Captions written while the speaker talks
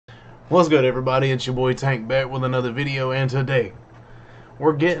What's good, everybody? It's your boy Tank back with another video, and today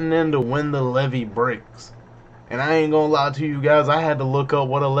we're getting into when the levee breaks. And I ain't gonna lie to you guys, I had to look up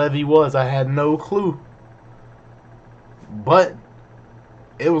what a levee was. I had no clue. But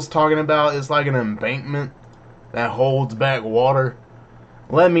it was talking about it's like an embankment that holds back water.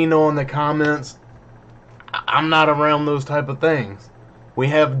 Let me know in the comments. I'm not around those type of things. We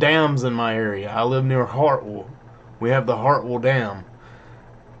have dams in my area. I live near Hartwell. We have the Hartwell Dam.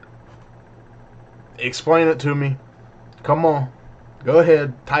 Explain it to me. Come on. Go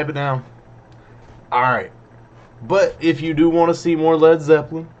ahead. Type it down. Alright. But if you do want to see more Led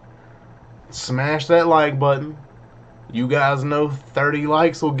Zeppelin, smash that like button. You guys know 30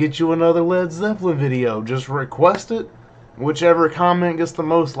 likes will get you another Led Zeppelin video. Just request it. Whichever comment gets the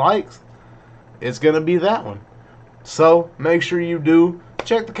most likes, it's going to be that one. So make sure you do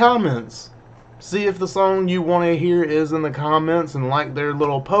check the comments. See if the song you want to hear is in the comments and like their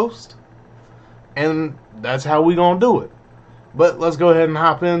little post. And that's how we gonna do it. But let's go ahead and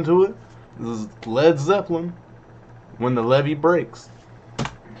hop into it. This is Led Zeppelin, When the Levee Breaks.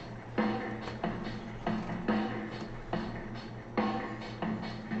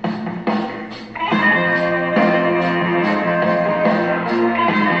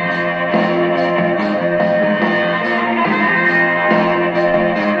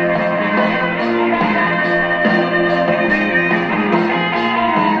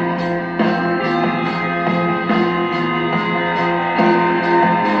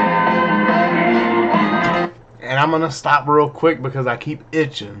 And I'm gonna stop real quick because I keep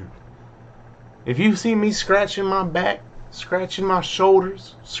itching. If you see me scratching my back, scratching my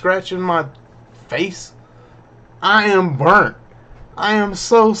shoulders, scratching my face, I am burnt. I am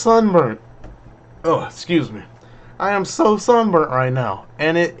so sunburnt. Oh, excuse me. I am so sunburnt right now.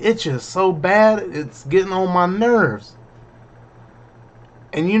 And it itches so bad, it's getting on my nerves.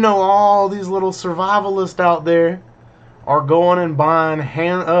 And you know all these little survivalists out there are going and buying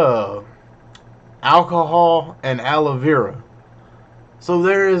alcohol and aloe vera. So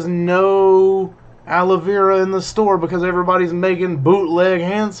there is no aloe vera in the store because everybody's making bootleg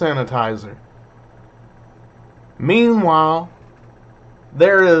hand sanitizer. Meanwhile,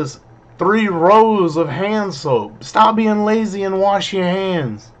 there is 3 rows of hand soap. Stop being lazy and wash your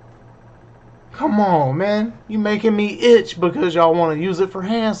hands. Come on, man. You making me itch because y'all want to use it for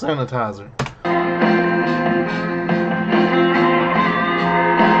hand sanitizer.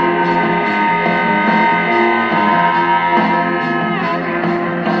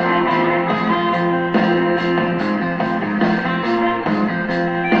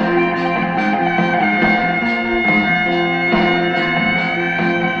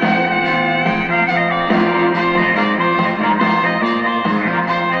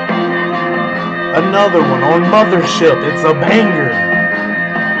 Another one on Mothership. It's a banger.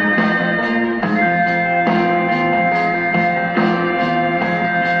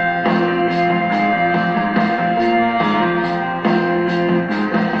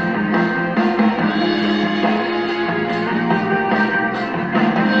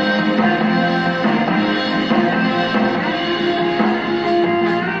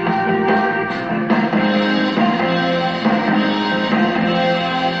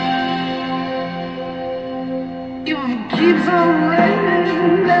 Keeps on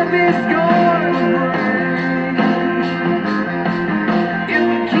raining, levee's going to rain. If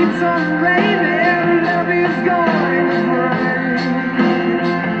it keeps on raining, levee's going to rain.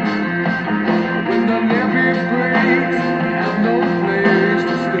 When the levee breaks, have no place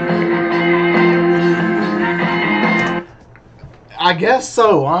to stay. I guess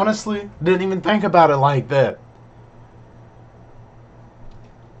so, honestly. Didn't even think about it like that.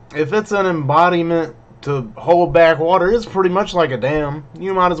 If it's an embodiment to hold back water, it's pretty much like a dam.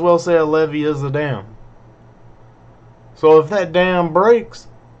 You might as well say a levee is a dam. So if that dam breaks,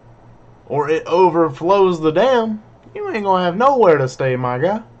 or it overflows the dam, you ain't gonna have nowhere to stay, my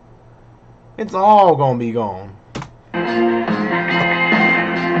guy. It's all gonna be gone.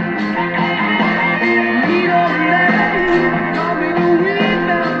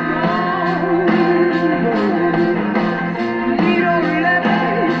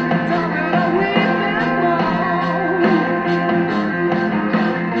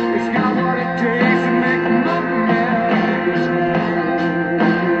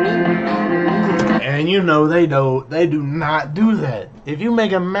 And you know they do not do that. If you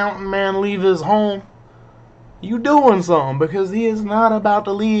make a mountain man leave his home, you doing something, because he is not about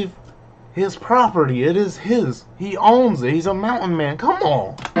to leave his property. It is his. He owns it. He's a mountain man. Come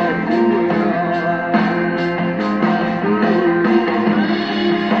on.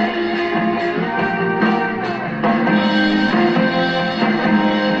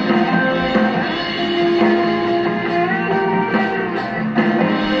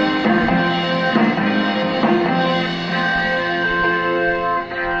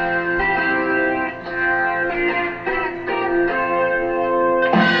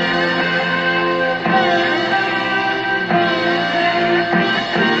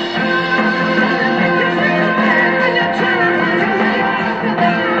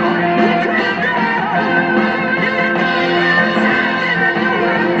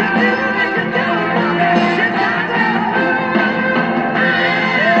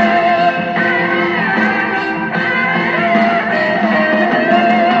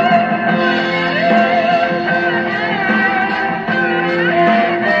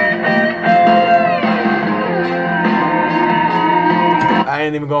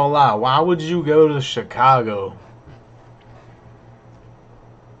 ain't even gonna lie. Why would you go to Chicago?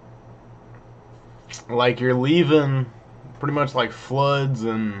 Like, you're leaving pretty much like floods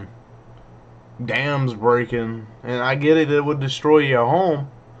and dams breaking. And I get it, it would destroy your home.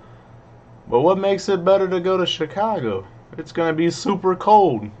 But what makes it better to go to Chicago? It's gonna be super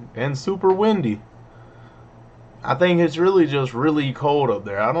cold and super windy. I think it's really just really cold up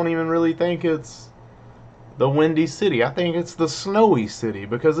there. I don't even really think it's the windy city. I think it's the snowy city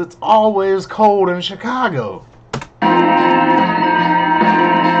because it's always cold in Chicago.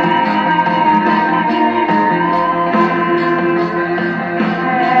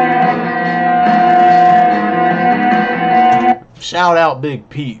 Shout out Big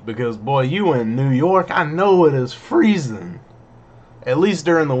Pete because, boy, you in New York, I know it is freezing. At least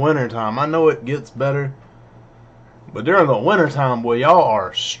during the wintertime. I know it gets better. But during the wintertime, boy, y'all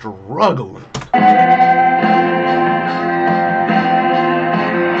are struggling.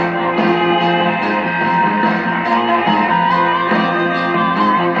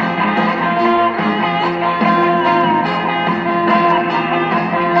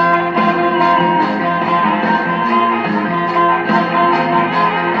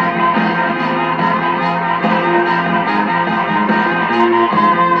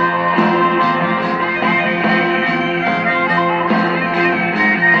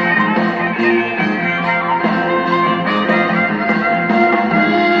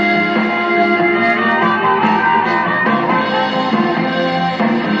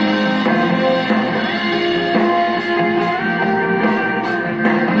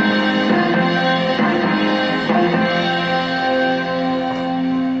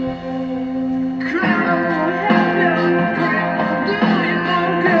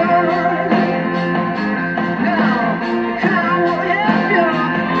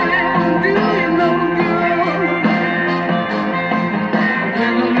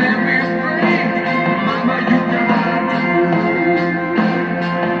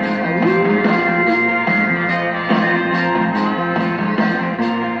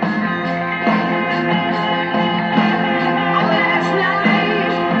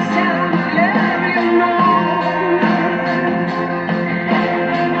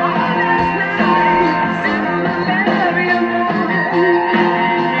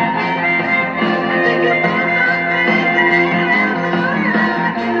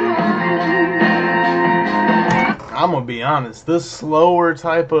 I'm gonna be honest, this slower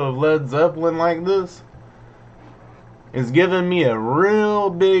type of Led Zeppelin like this is giving me a real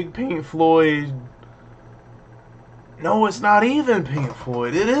big Pink Floyd. No, it's not even Pink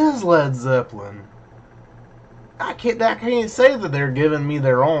Floyd. It is Led Zeppelin. I can't say that they're giving me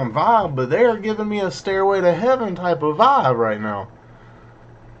their own vibe, but they're giving me a Stairway to Heaven type of vibe right now.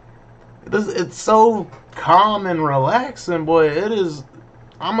 It's so calm and relaxing, boy. It is.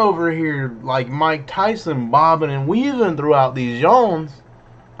 I'm over here like Mike Tyson bobbing and weaving throughout these yawns.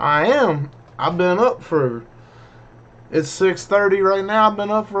 I am. I've been up for... It's 6:30 right now. I've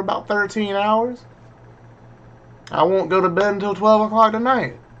been up for about 13 hours. I won't go to bed until 12 o'clock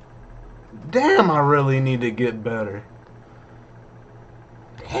tonight. Damn, I really need to get better.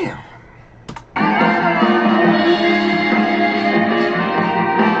 Damn.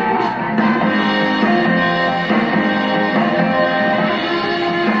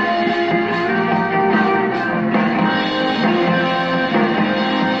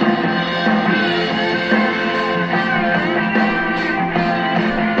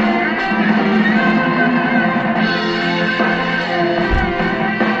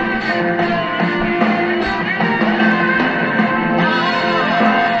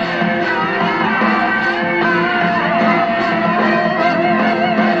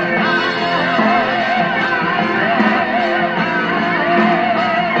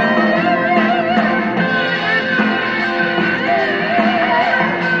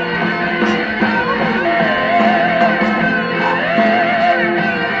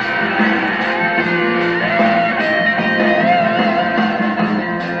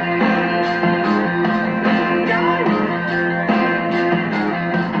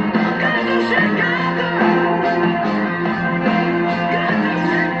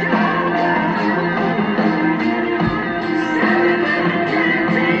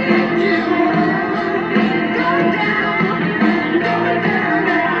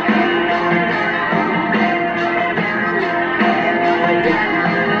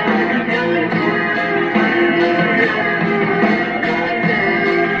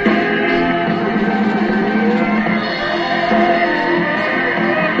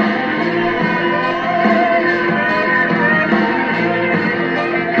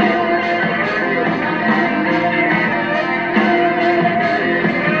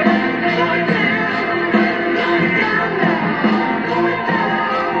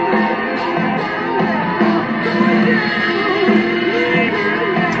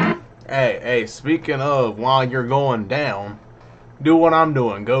 Hey, speaking of, while you're going down, do what I'm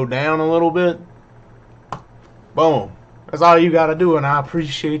doing. Go down a little bit. Boom. That's all you gotta do, and I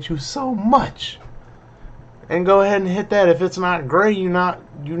appreciate you so much. And go ahead and hit that. If it's not great, you're not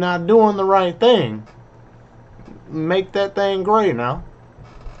doing the right thing. Make that thing great now.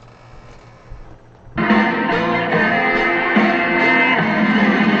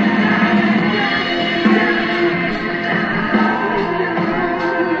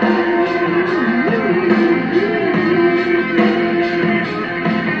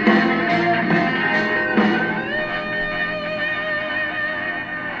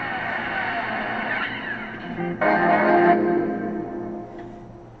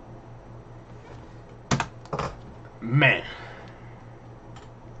 Man,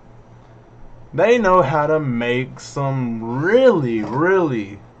 they know how to make some really,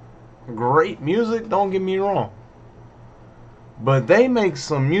 really great music, don't get me wrong. But they make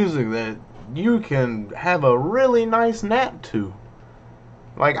some music that you can have a really nice nap to.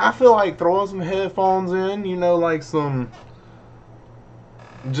 Like, I feel like throwing some headphones in, like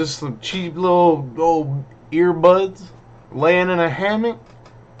just some cheap little old earbuds, laying in a hammock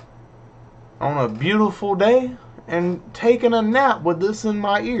on a beautiful day and taking a nap with this in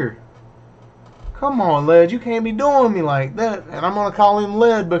my ear. Come on, Led, you can't be doing me like that. And I'm gonna call him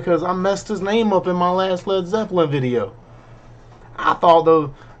Led because I messed his name up in my last Led Zeppelin video. I thought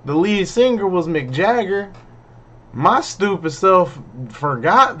the lead singer was Mick Jagger. My stupid self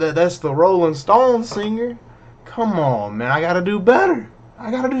forgot that that's the Rolling Stones singer. Come on, man, I gotta do better.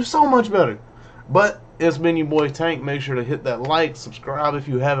 I gotta do so much better. But it's been your boy Tank. Make sure to hit that like, subscribe if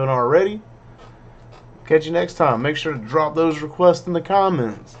you haven't already. Catch you next time. Make sure to drop those requests in the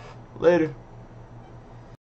comments. Later.